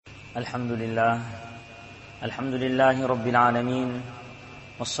الحمد لله رب العالمين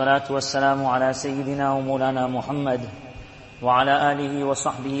والصلاة والسلام على سيدنا ومولانا محمد وعلى آله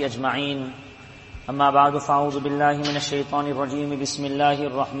وصحبه أجمعين أما بعد فأعوذ بالله من الشيطان الرجيم بسم الله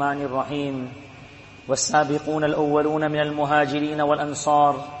الرحمن الرحيم والسابقون الأولون من المهاجرين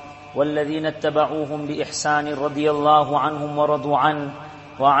والأنصار والذين اتبعوهم بإحسان رضي الله عنهم ورضوا عنه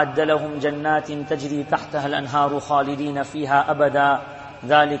وأعد لهم جنات تجري تحتها الأنهار خالدين فيها أبدا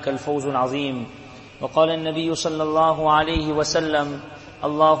ذلك الفوز العظيم. وقال النبي صلى الله عليه وسلم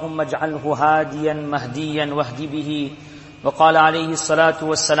اللهم اجعله هاديا مهديا واهد به. وقال عليه الصلاة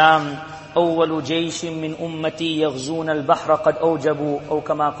والسلام أول جيش من أمتي يغزون البحر قد أوجبوا أو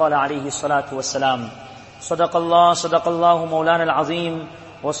كما قال عليه الصلاة والسلام. صدق الله مولانا العظيم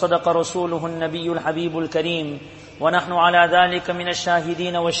وصدق رسوله النبي الحبيب الكريم ونحن على ذلك من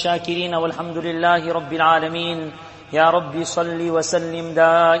الشاهدين والشاكرين والحمد لله رب العالمين. يا رب صل وسلم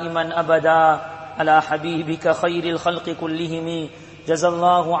دائما أبدا على حبيبك خير الخلق كلهم. جزا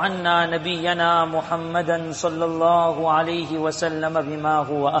الله عنا نبينا محمدا صلى الله عليه وسلم بما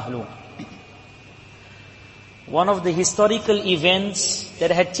هو أهله. One of the historical events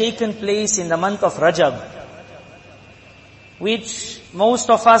that had taken place in the month of Rajab, which most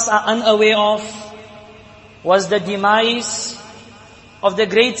of us are unaware of, was the demise of the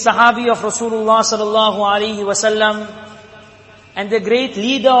great Sahabi of Rasulullah sallallahu alaihi wasallam and the great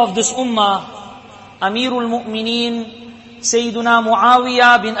leader of this ummah, Amirul Mu'mineen, Sayyiduna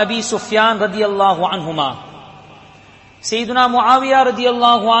Muawiyyah bin Abi Sufyan radiyallahu anhuma. Sayyiduna Muawiyyah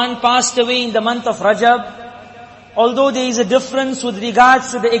radiyallahu anh passed away in the month of Rajab, although there is a difference with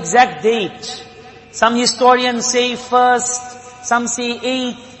regards to the exact date. Some historians say first, some say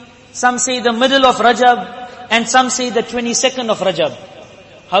 8th, some say the middle of Rajab, and some say the 22nd of Rajab.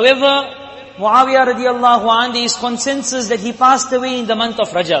 However, Muawiyyah radiyallahu anh, there is consensus that he passed away in the month of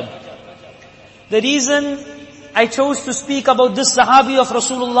Rajab. The reason I chose to speak about this Sahabi of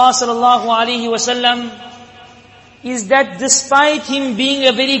Rasulullah sallallahu alaihi wasallam is that despite him being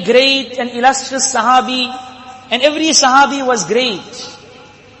a very great and illustrious Sahabi, and every Sahabi was great,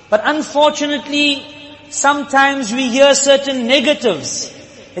 but unfortunately, sometimes we hear certain negatives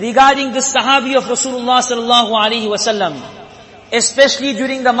regarding this Sahabi of Rasulullah sallallahu alaihi wasallam, especially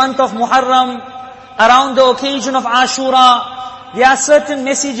during the month of Muharram, around the occasion of Ashura. There are certain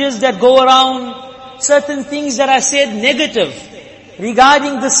messages that go around, certain things that are said negative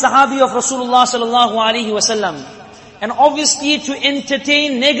regarding this Sahabi of Rasulullah sallallahu alaihi wasallam. And obviously to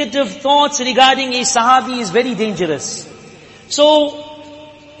entertain negative thoughts regarding a Sahabi is very dangerous. So,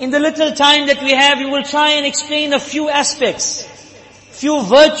 in the little time that we have, we will try and explain a few aspects, few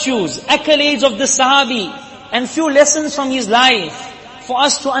virtues, accolades of the Sahabi, and few lessons from his life, for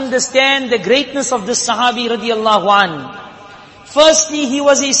us to understand the greatness of this Sahabi radiyallahu an. Firstly, he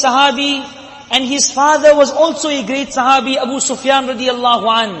was a Sahabi, and his father was also a great Sahabi, Abu Sufyan radiyallahu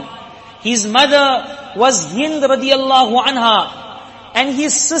an. His mother was Hind radiyallahu anha, and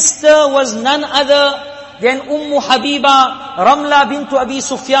his sister was none other than Habiba, Ramla bintu Abi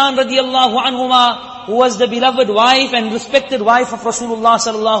Sufyan radiyallahu anhuma, who was the beloved wife and respected wife of Rasulullah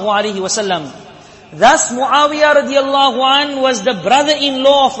sallallahu alaihi wasallam. Thus, Muawiyyah radiyallahu an was the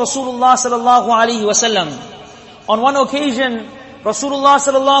brother-in-law of Rasulullah sallallahu alaihi wasallam. On one occasion, Rasulullah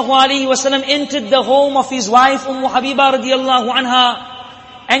sallallahu alaihi wasallam entered the home of his wife Habiba radiyallahu anha,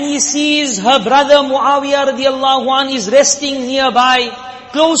 and he sees her brother Muawiyyah radiyallahu an is resting nearby,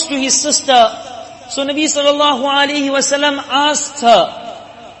 close to his sister. So Nabi sallallahu alaihi wasallam asked her,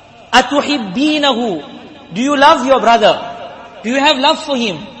 "Atuhibbinahu? Do you love your brother? Do you have love for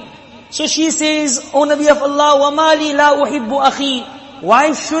him?" So she says, "O Nabi of Allah, wa mali la uhibbu akhi?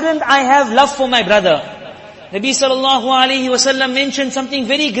 Why shouldn't I have love for my brother?" Nabi sallallahu alaihi wasallam mentioned something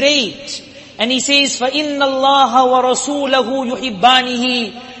very great, and he says, فَإِنَّ اللَّهَ وَرَسُولَهُ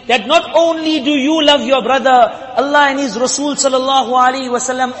يُحِبَّانِهِ, that not only do you love your brother, Allah and His Rasul sallallahu alaihi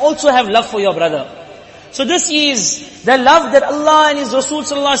wasallam also have love for your brother. So this is the love that Allah and His Rasul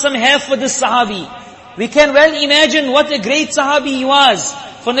sallallahu alaihi wasallam have for this Sahabi. We can well imagine what a great Sahabi he was,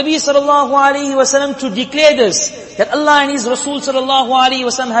 for Nabi sallallahu alaihi wasallam to declare this, that Allah and His Rasul sallallahu alaihi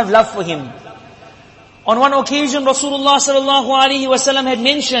wasallam have love for him. On one occasion, Rasulullah sallallahu alaihi wasallam had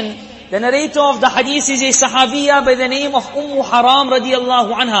mentioned, the narrator of the hadith is a Sahabiya by the name of Haram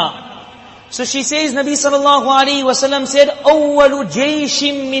radiyallahu anha. So she says, Nabi sallallahu alaihi wasallam said, أَوَّلُ جَيْشٍ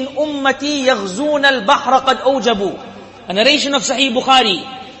مِّنْ أُمَّتِي يَغْزُونَ الْبَحْرَ قَدْ أَوْجَبُوا. A narration of Sahih Bukhari.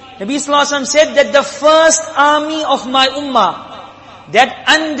 Nabi sallallahu alaihi wasallam said that the first army of my ummah that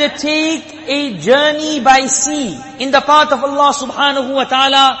undertake a journey by sea in the path of Allah subhanahu wa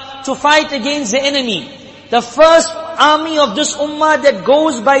ta'ala to fight against the enemy, the first army of this ummah that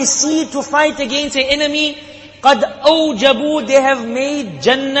goes by sea to fight against an enemy, قَدْ أَوْجَبُوا, they have made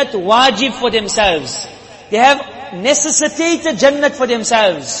Jannat wajib for themselves. They have necessitated Jannat for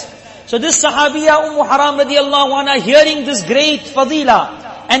themselves. So this Sahabiya Haram radiallahu anha, hearing this great fadila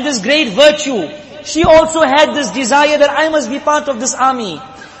and this great virtue, she also had this desire that I must be part of this army.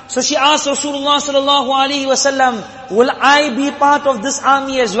 So she asked Rasulullah sallallahu alaihi wasallam, will I be part of this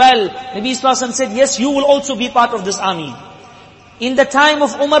army as well? Nabi sallallahu alaihi wasallam said, yes, you will also be part of this army. In the time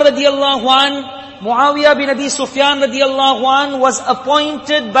of Umar radiallahu an, Muawiyyah bin Abi Sufyan radiallahu an was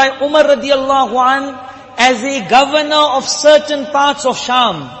appointed by Umar radiallahu an as a governor of certain parts of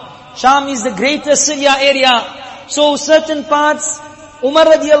Sham. Sham is the greater Syria area. So certain parts, Umar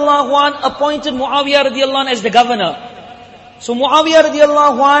radiallahu an appointed Muawiyyah radiallahu an as the governor. So Muawiyyah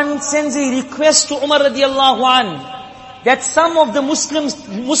radiallahu an sends a request to Umar radiallahu an that some of the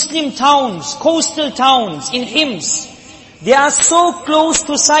Muslim towns, coastal towns in Hims, they are so close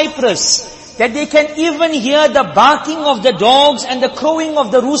to Cyprus that they can even hear the barking of the dogs and the crowing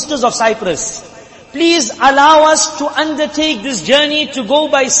of the roosters of Cyprus. Please allow us to undertake this journey to go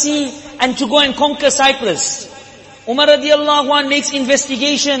by sea and to go and conquer Cyprus. Umar radiallahu anh makes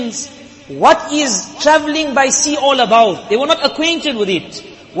investigations. What is traveling by sea all about? They were not acquainted with it.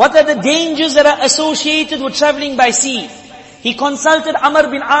 What are the dangers that are associated with traveling by sea? He consulted Amr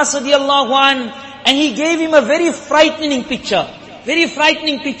bin As radiallahu anh, and he gave him a very frightening picture. Very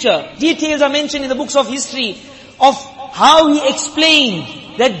frightening picture. Details are mentioned in the books of history of how he explained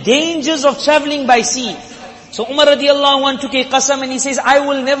the dangers of traveling by sea. So Umar radiallahu anh took a qasam and he says, I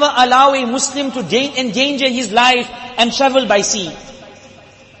will never allow a Muslim to endanger his life and travel by sea.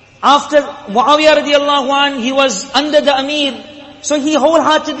 After Muawiyyah radiallahu anh, he was under the Amir, so he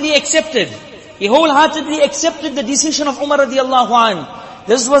wholeheartedly accepted. He wholeheartedly accepted the decision of Umar radiallahu anh.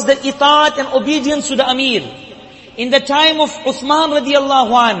 This was the itaat and obedience to the Amir. In the time of Uthman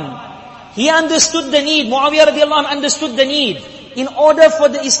radiallahu anh, he understood the need, Muawiyyah radiallahu anh understood the need. In order for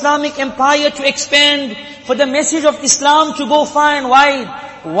the Islamic empire to expand, for the message of Islam to go far and wide,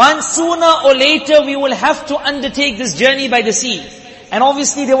 sooner or later we will have to undertake this journey by the sea. And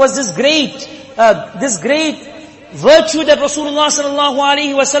obviously there was this great virtue that Rasulullah sallallahu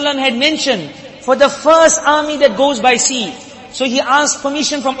alaihi wasallam had mentioned for the first army that goes by sea. So he asked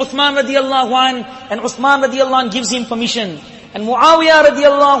permission from Uthman radiallahu anh, and Uthman radiallahu anh gives him permission. And Muawiyyah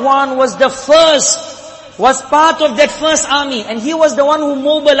radiallahu anh was part of that first army, and he was the one who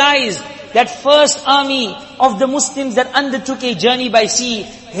mobilized that first army of the Muslims that undertook a journey by sea,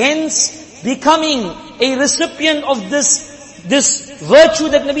 hence becoming a recipient of this virtue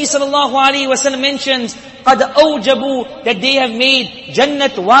that Nabi sallallahu alaihi wasallam mentions, قَدْ أَوْجَبُوا, that they have made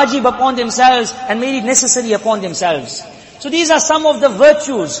Jannat wajib upon themselves and made it necessary upon themselves. So these are some of the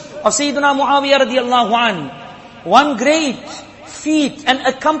virtues of Sayyidina Muawiyyah radiallahu anh. One great feat and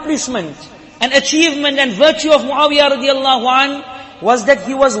accomplishment and achievement and virtue of Muawiyyah radiallahu anh was that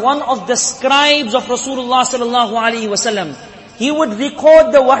he was one of the scribes of Rasulullah sallallahu alaihi wasallam. He would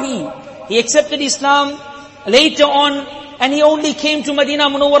record the wahi. He accepted Islam later on, and he only came to Medina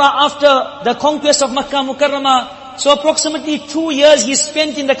Munawwara after the conquest of Makkah Mukarramah. So approximately 2 years he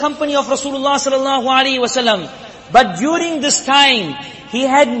spent in the company of Rasulullah sallallahu alaihi wasallam. But during this time, he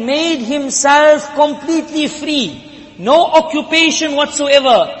had made himself completely free. No occupation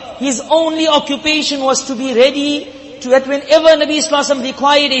whatsoever. His only occupation was to be ready to that whenever Nabi Sallallahu Alaihi Wasallam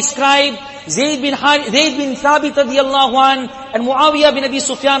required a scribe, Zayd bin Thabit radiallahu anh and Muawiyyah bin Abi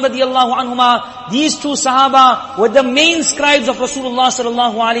Sufyan radiallahu anhuma, these two Sahaba were the main scribes of Rasulullah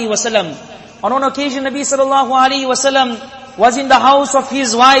sallallahu alaihi wasallam. On one occasion, Nabi sallallahu alaihi wasallam was in the house of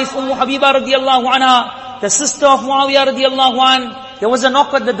his wife, Habiba radiallahu anha, the sister of Muawiyyah radiallahu anh. There was a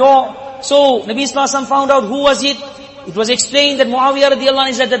knock at the door. So Nabi Sallallahu Alaihi Wasallam found out who was it. It was explained that Muawiyyah radiallahu anh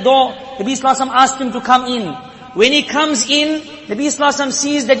is at the door. Nabi Sallallahu Alaihi Wasallam asked him to come in. When he comes in, Nabi Sallallahu Alaihi Wasallam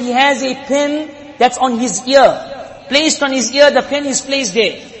sees that he has a pen that's on his ear. Placed on his ear, the pen is placed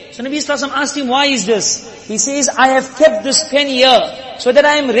there. So Nabi Sallallahu Alaihi Wasallam asked him, why is this? He says, I have kept this pen here so that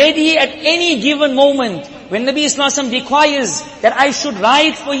I am ready at any given moment. When Nabi Sallallahu Alaihi Wasallam requires that I should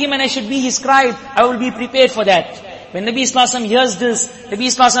write for him and I should be his scribe, I will be prepared for that. When Nabi Sallallahu Alaihi Wasallam hears this, Nabi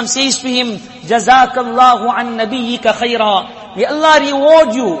Sallallahu Alaihi Wasallam says to him, Jazakallahu an nabiyyika khaira. May Allah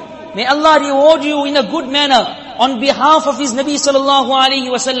reward you. May Allah reward you in a good manner on behalf of His Nabi Sallallahu Alaihi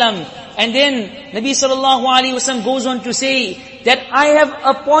Wasallam. And then Nabi Sallallahu Alaihi Wasallam goes on to say that I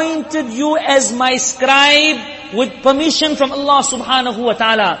have appointed you as my scribe with permission from Allah Subhanahu Wa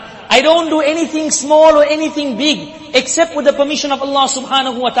Ta'ala. I don't do anything small or anything big except with the permission of Allah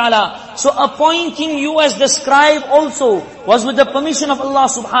Subhanahu Wa Ta'ala. So appointing you as the scribe also was with the permission of Allah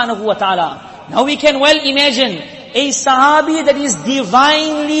Subhanahu Wa Ta'ala. Now we can well imagine a Sahabi that is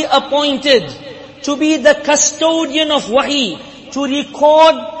divinely appointed to be the custodian of wahi, to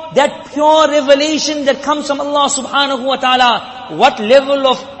record that pure revelation that comes from Allah subhanahu wa ta'ala, what level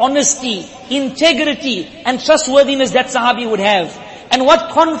of honesty, integrity and trustworthiness that Sahabi would have. And what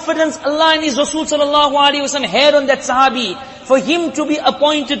confidence Allah and His Rasul sallallahu alaihi wasallam had on that Sahabi, for him to be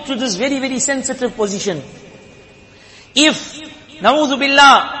appointed to this very, very sensitive position. If, na'udhu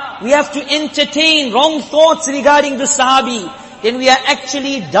billah, we have to entertain wrong thoughts regarding this Sahabi, then we are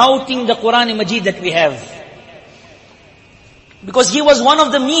actually doubting the Quran Majid that we have. Because he was one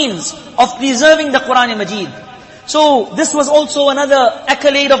of the means of preserving the Quran Majid. So this was also another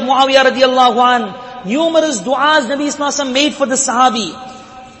accolade of Muawiyyah radiallahu anh. Numerous du'as Nabi Sallallahu Alaihi Wasallam made for the Sahabi.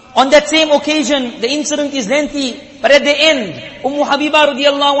 On that same occasion, the incident is lengthy, but at the end, Habiba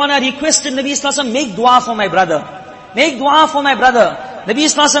radiallahu anha requested Nabi Sallallahu Alaihi Wasallam, make dua for my brother. Make dua for my brother. Nabi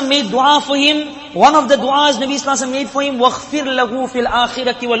Sallallahu Alaihi Wasallam made dua for him. One of the duas Nabi Sallallahu Alaihi Wasallam made for him, وَغْفِرْ لَهُ فِي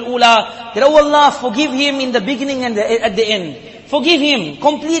الْآخِرَةِ وَالْأُولَى, that, oh Allah, forgive him in the beginning and at the end. Forgive him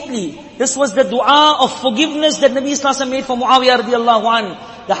completely. This was the dua of forgiveness that Nabi Sallallahu Alaihi Wasallam made for Muawiyyah radiallahu anhu.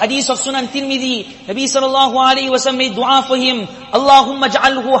 The hadith of Sunan Tirmidhi, Nabi sallallahu alayhi wa sallam made dua for him, Allahumma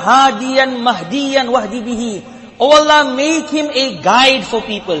ja'alhu hadiyan mahdiyan wahdi bihi. Oh Allah, make him a guide for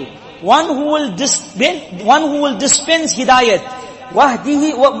people. One who will dispense hidayat.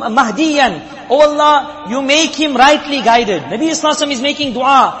 Wahdihi mahdiyan. Oh Allah, you make him rightly guided. Nabi sallallahu alayhi wa sallam is making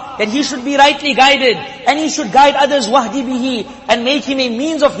dua that he should be rightly guided and he should guide others, wahdi bihi, and make him a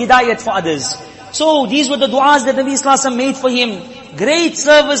means of hidayat for others. So these were the du'as that Nabi sallallahu alayhi wa sallam made for him. Great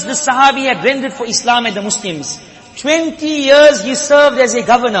service this Sahabi had rendered for Islam and the Muslims. 20 years he served as a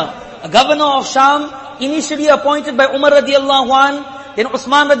governor of Sham, initially appointed by Umar radiallahu anh, then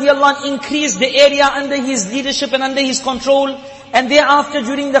Uthman radiallahu anh increased the area under his leadership and under his control, and thereafter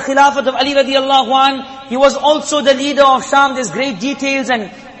during the Khilafat of Ali radiallahu anh, he was also the leader of Sham. There's great details and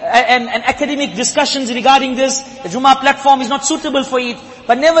academic discussions regarding this. The Jumuah platform is not suitable for it,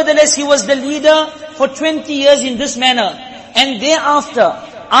 but nevertheless he was the leader for 20 years in this manner. And thereafter,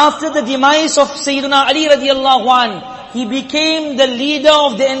 after the demise of Sayyidina Ali radiallahu anh, he became the leader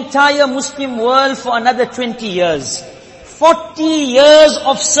of the entire Muslim world for another 20 years. 40 years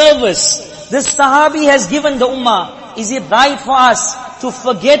of service this Sahabi has given the Ummah. Is it right for us to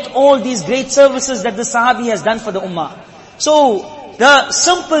forget all these great services that the Sahabi has done for the Ummah? So, the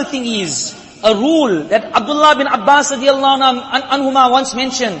simple thing is, a rule that Abdullah bin Abbas radiallahu anhuma once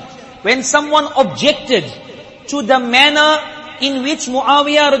mentioned, when someone objected to the manner in which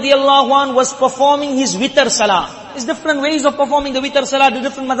Muawiyyah radiallahu anh was performing his witr salah. There's different ways of performing the witr salah, the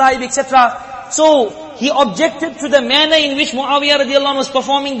different madhahib, etc. So, he objected to the manner in which Muawiyyah radiallahu anh was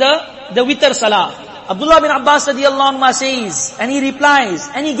performing the witr salah. Abdullah bin Abbas radiallahu anh says, and he replies,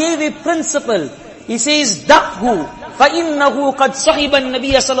 and he gave a principle. He says, Da'hu, فَإِنَّهُ قَدْ صَحِبَ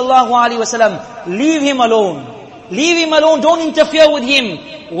النَّبِيَّ صَلَى اللَّهُ عَلَيْهِ وَسَلَّمْ. Leave him alone. Leave him alone, don't interfere with him.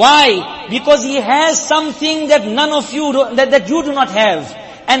 Why? Because he has something that none of you, that you do not have.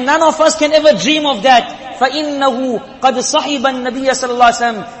 And none of us can ever dream of that. فَإِنَّهُ قَدْ صَحِبَ النَّبِيَّ صَلَى اللَّهُ عَلَيْهِ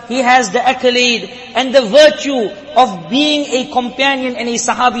وَسَلَّمْ. He has the accolade and the virtue of being a companion and a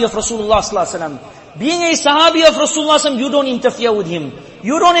Sahabi of Rasulullah sallallahu alaihi wasallam. Being a Sahabi of Rasulullah sallallahu alaihi wasallam, you don't interfere with him.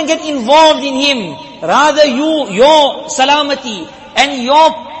 You don't get involved in him. Rather your salamati and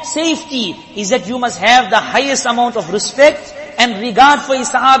your safety is that you must have the highest amount of respect and regard for a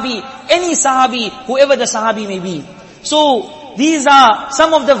Sahabi, any Sahabi, whoever the Sahabi may be. So, these are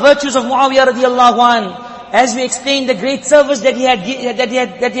some of the virtues of Muawiyyah radiallahu anh. As we explained, the great service that he had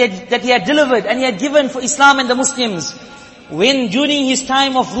delivered and he had given for Islam and the Muslims. When during his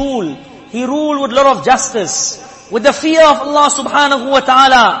time of rule, he ruled with a lot of justice, with the fear of Allah subhanahu wa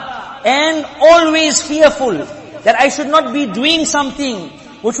ta'ala, and always fearful that I should not be doing something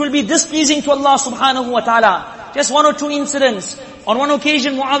which will be displeasing to Allah subhanahu wa ta'ala. Just one or two incidents. On one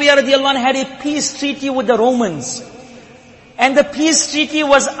occasion, Muawiyyah radiallahu anh had a peace treaty with the Romans. And the peace treaty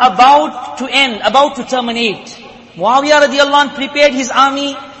was about to end, about to terminate. Muawiyyah radiallahu anh prepared his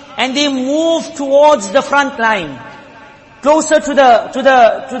army and they moved towards the front line, closer to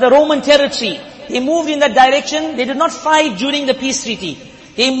the Roman territory. They moved in that direction. They did not fight during the peace treaty.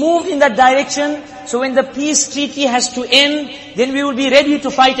 They moved in that direction. So when the peace treaty has to end, then we will be ready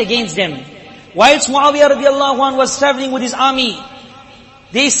to fight against them. Whilst Muawiyyah radiallahu anh was traveling with his army,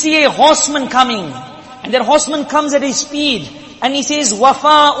 they see a horseman coming. And that horseman comes at a speed. And he says,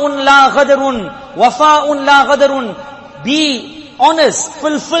 Wafa'un la ghadarun. Wafa'un la ghadarun. Be honest.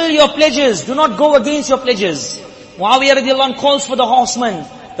 Fulfill your pledges. Do not go against your pledges. Muawiyyah radiallahu anh calls for the horseman.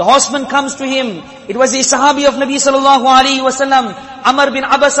 The horseman comes to him. It was a Sahabi of Nabi sallallahu alayhi wa sallam, Amr bin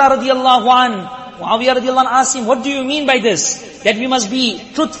Abasa radiallahu anh. Muawiyyah radiallahu anh asked him, what do you mean by this? That we must be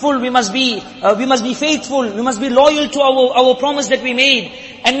truthful, we must be faithful, we must be loyal to our promise that we made,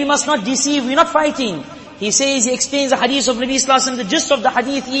 and we must not deceive, we're not fighting. He explains the hadith of Nabi Sallallahu Alaihi Wasallam. The gist of the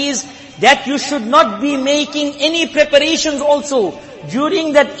hadith is that you should not be making any preparations also.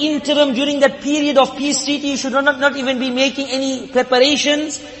 During that interim, during that period of peace treaty, you should not even be making any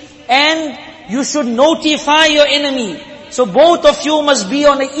preparations, and you should notify your enemy. So both of you must be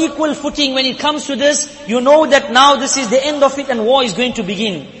on an equal footing when it comes to this. You know that now this is the end of it and war is going to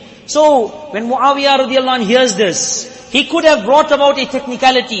begin. So when Muawiyyah radiallahu anh hears this, he could have brought about a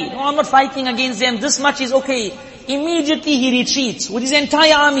technicality. No, I'm not fighting against them. This much is okay. Immediately he retreats with his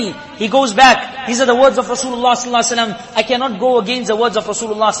entire army. He goes back. These are the words of Rasulullah sallallahu alaihi wasallam. I cannot go against the words of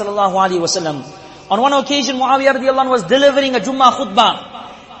Rasulullah sallallahu alaihi wasallam. On one occasion, Muawiyyah radiallahu anh was delivering a Jumu'ah khutbah,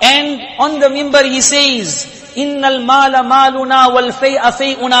 and on the mimbar he says, "Innal mala maluna wal fay'a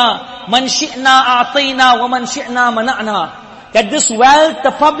fay'una, man shi'na a'tayna wa man shi'na mana'na." That this wealth,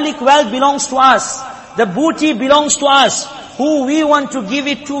 the public wealth, belongs to us. The booty belongs to us. Who we want to give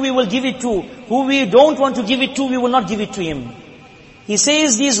it to, we will give it to. Who we don't want to give it to, we will not give it to him. He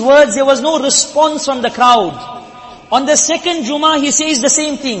says these words, there was no response from the crowd. On the second Jummah, he says the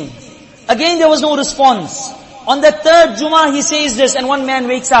same thing. Again, there was no response. On the third Jummah, he says this, and one man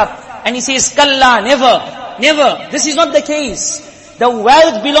wakes up, and he says, "Kalla, never. This is not the case. The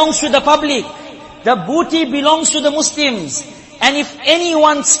wealth belongs to the public. The booty belongs to the Muslims. And if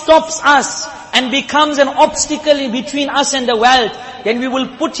anyone stops us and becomes an obstacle in between us and the wealth, then we will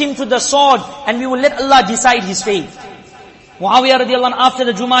put him to the sword and we will let Allah decide his fate." Muawiyyah radiallahu anh, after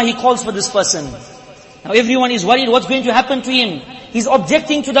the Jummah, he calls for this person. Now everyone is worried what's going to happen to him. He's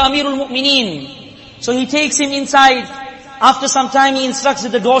objecting to the Amirul Mu'mineen. So he takes him inside. After some time he instructs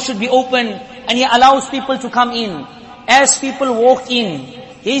that the door should be open, and he allows people to come in. As people walk in,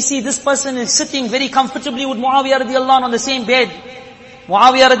 they see this person is sitting very comfortably with Muawiyyah radiallahu anh on the same bed.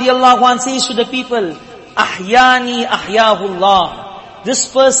 Muawiyyah radiallahu anh says to the people, "Ahyani ahyahullah." This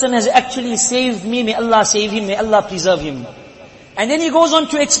person has actually saved me, may Allah save him, may Allah preserve him. And then he goes on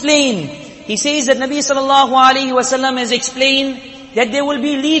to explain. He says that Nabi sallallahu alaihi wasallam has explained that there will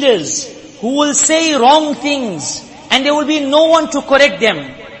be leaders who will say wrong things, and there will be no one to correct them.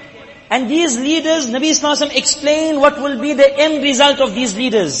 And these leaders, Nabi sallallahu alaihi wasallam explained what will be the end result of these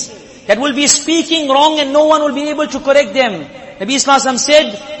leaders. That will be speaking wrong and no one will be able to correct them. Nabi sallallahu alaihi wasallam said,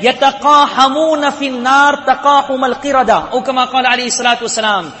 "Yataqahamuna fin nar taqahum al-qirada." Or kama qala alayhi salatu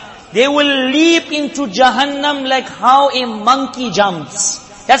wasalam. They will leap into Jahannam like how a monkey jumps.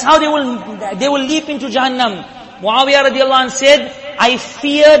 That's how they will leap into Jahannam. Muawiyyah radiallahu anh said, "I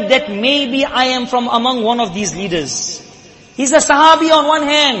feared that maybe I am from among one of these leaders." He's a Sahabi on one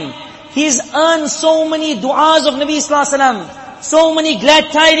hand. He's earned so many du'as of Nabi sallallahu alaihi wasallam, so many glad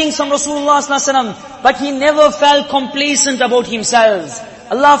tidings from Rasulullah sallallahu alaihi wasallam, but he never felt complacent about himself.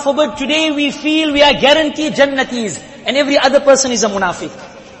 Allah forbid, today we feel we are guaranteed Jannatis, and every other person is a munafiq.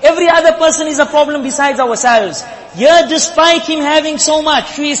 Every other person is a problem besides ourselves. Here, despite him having so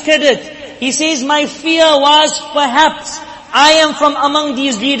much, to his credit, he says, "My fear was perhaps I am from among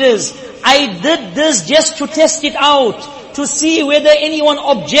these leaders. I did this just to test it out, to see whether anyone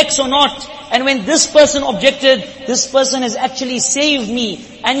objects or not. And when this person objected, this person has actually saved me.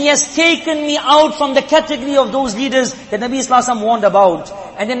 And he has taken me out from the category of those leaders that Nabi Sallallahu Alaihi Wasallam warned about."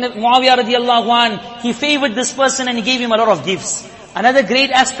 And then Muawiyyah radiallahu anh, he favored this person and he gave him a lot of gifts. Another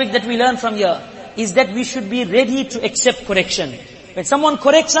great aspect that we learn from here is that we should be ready to accept correction. When someone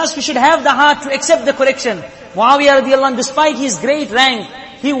corrects us, we should have the heart to accept the correction. Muawiyyah radiallahu anh, despite his great rank,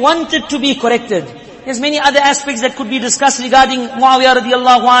 he wanted to be corrected. There's many other aspects that could be discussed regarding Muawiyyah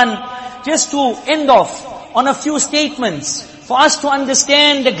radiallahu anh. Just to end off on a few statements for us to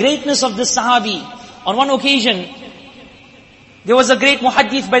understand the greatness of this Sahabi. On one occasion, there was a great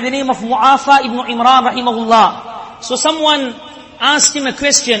muhaddith by the name of Mu'afa ibn Imran rahimahullah. So someone asked him a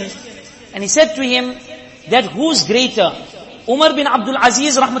question, and he said to him that who's greater, Umar bin Abdul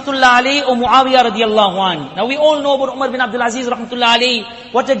Aziz rahmatullah alayhi or Muawiyyah radiallahu anh? Now we all know about Umar bin Abdul Aziz rahmatullah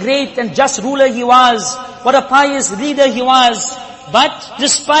alayhi, what a great and just ruler he was, what a pious leader he was. But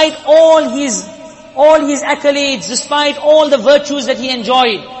despite all his accolades, despite all the virtues that he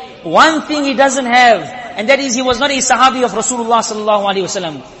enjoyed, one thing he doesn't have, and that is he was not a Sahabi of Rasulullah sallallahu alaihi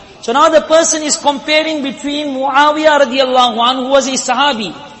wasallam. So now the person is comparing between Muawiyyah radiallahu anhu, who was a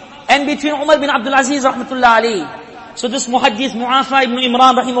Sahabi, and between Umar bin Abdul Aziz rahmatullah alayhi. So this muhaddith Mu'afa ibn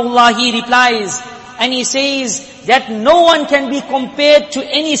Imran rahimahullah, he replies, and he says that no one can be compared to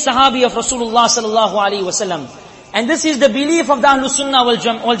any Sahabi of Rasulullah sallallahu alaihi wasallam. And this is the belief of the Ahlus Sunnah wal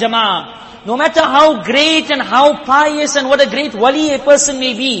Jama'ah. No matter how great and how pious and what a great wali a person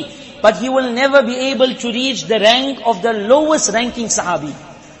may be, but he will never be able to reach the rank of the lowest ranking sahabi.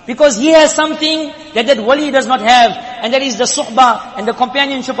 Because he has something that wali does not have, and that is the suhbah and the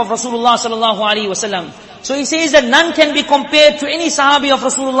companionship of Rasulullah sallallahu alaihi wasallam. So he says that none can be compared to any sahabi of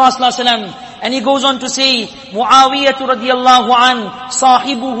Rasulullah sallallahu alaihi wasallam. And he goes on to say, Muawiyyah radiyallahu an,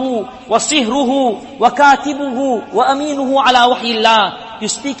 sahibuhu, wa sihruhu, wa katibuhu, wa aminuhu ala wahyillah. You're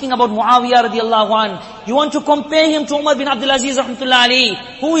speaking about Muawiyyah radiyallahu an. You want to compare him to Umar bin Abdul Aziz rahmatullahi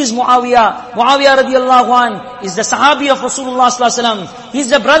alayhi. Who is Muawiyyah? Muawiyyah radiyallahu an is the sahabi of Rasulullah sallallahu alaihi wasallam. He's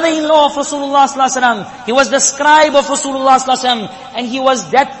the brother-in-law of Rasulullah sallallahu alaihi wasallam. He was the scribe of Rasulullah sallallahu alaihi wasallam. And he was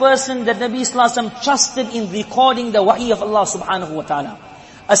that person that Nabi sallallahu alaihi wasallam trusted in recording the wahi of Allah subhanahu wa ta'ala.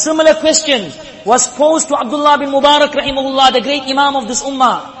 A similar question was posed to Abdullah bin Mubarak rahimahullah, the great imam of this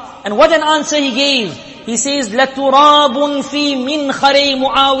ummah. And what an answer he gave. He says, لَتُرَابٌ فِي مِنْخَرَيْ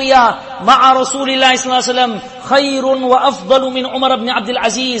مُعَاوِيَةَ مَعَ رَسُولِ اللَّهِ صلى الله عليه وسلم خَيْرٌ وَأَفْضَلُ مِنْ عُمَرَ بْنِ عَبْدِ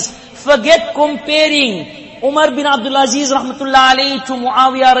الْعَزِيزِ. Forget comparing Umar bin Abdul Aziz rahmatullah alayhi to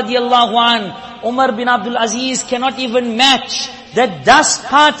Muawiyyah radiyallahu an. Umar bin Abdul Aziz cannot even match the dust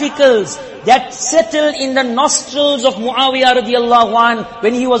particles that settled in the nostrils of Muawiyyah radiyallahu an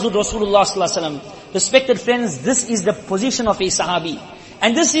when he was with Rasulullah sallallahu alaihi wasallam. Respected friends, this is the position of a sahabi.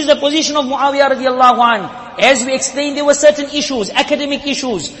 And this is the position of Muawiyyah radiyallahu an. As we explained, there were certain issues, academic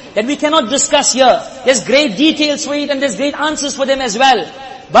issues, that we cannot discuss here. There's great details for it and there's great answers for them as well.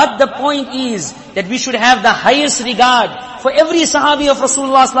 But the point is that we should have the highest regard for every sahabi of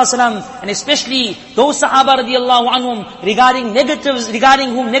Rasulullah sallallahu alaihi wasallam, and especially those sahaba radiyallahu anhum regarding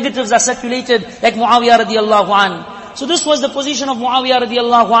whom negatives are circulated, like Muawiyyah radiyallahu an. So this was the position of Muawiyyah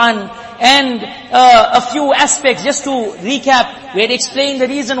radiyallahu an. And a few aspects, just to recap, we had explained the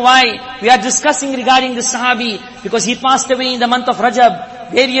reason why we are discussing regarding the sahabi, because he passed away in the month of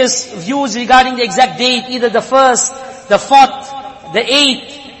Rajab. Various views regarding the exact date, either the 1st, the 4th, the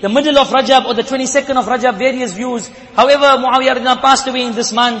 8th, the middle of Rajab or the 22nd of Rajab, various views. However, Muawiyyah radiyallahu passed away in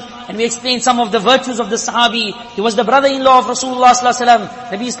this month, and we explained some of the virtues of the sahabi. He was the brother-in-law of Rasulullah sallallahu alaihi wasallam.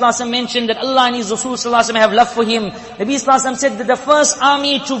 Nabi sallallahu alaihi wasallam mentioned that Allah and His Rasul sallallahu alaihi wasallam have love for him. Nabi sallallahu alaihi wasallam said that the first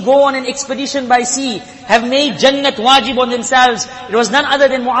army to go on an expedition by sea have made Jannat wajib on themselves. It was none other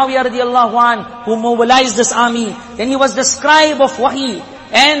than Muawiyyah radiyallahu an who mobilized this army. Then he was the scribe of wahi.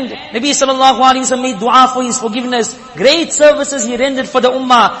 And Nabi sallallahu alaihi wasallam made dua for his forgiveness. Great services he rendered for the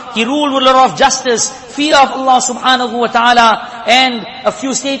ummah. He ruled with a lot of justice, fear of Allah subhanahu wa ta'ala, and a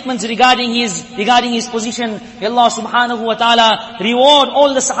few statements regarding his position. May Allah subhanahu wa ta'ala reward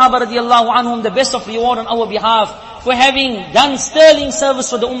all the sahaba radiyallahu anhum the best of reward on our behalf, for having done sterling service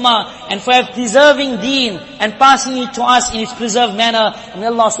for the ummah, and for preserving deen and passing it to us in its preserved manner. And may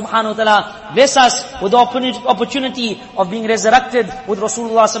Allah subhanahu wa ta'ala bless us with the opportunity of being resurrected with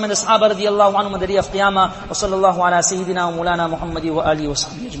Rasulullah sallallahu alaihi wasallam and the sahaba radiyallahu anhum on the day of Qiyamah. Wa sallallahu ala sayyidina wa mulana Muhammadi wa alihi wa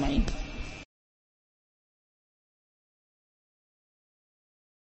sahbihi ajma'in.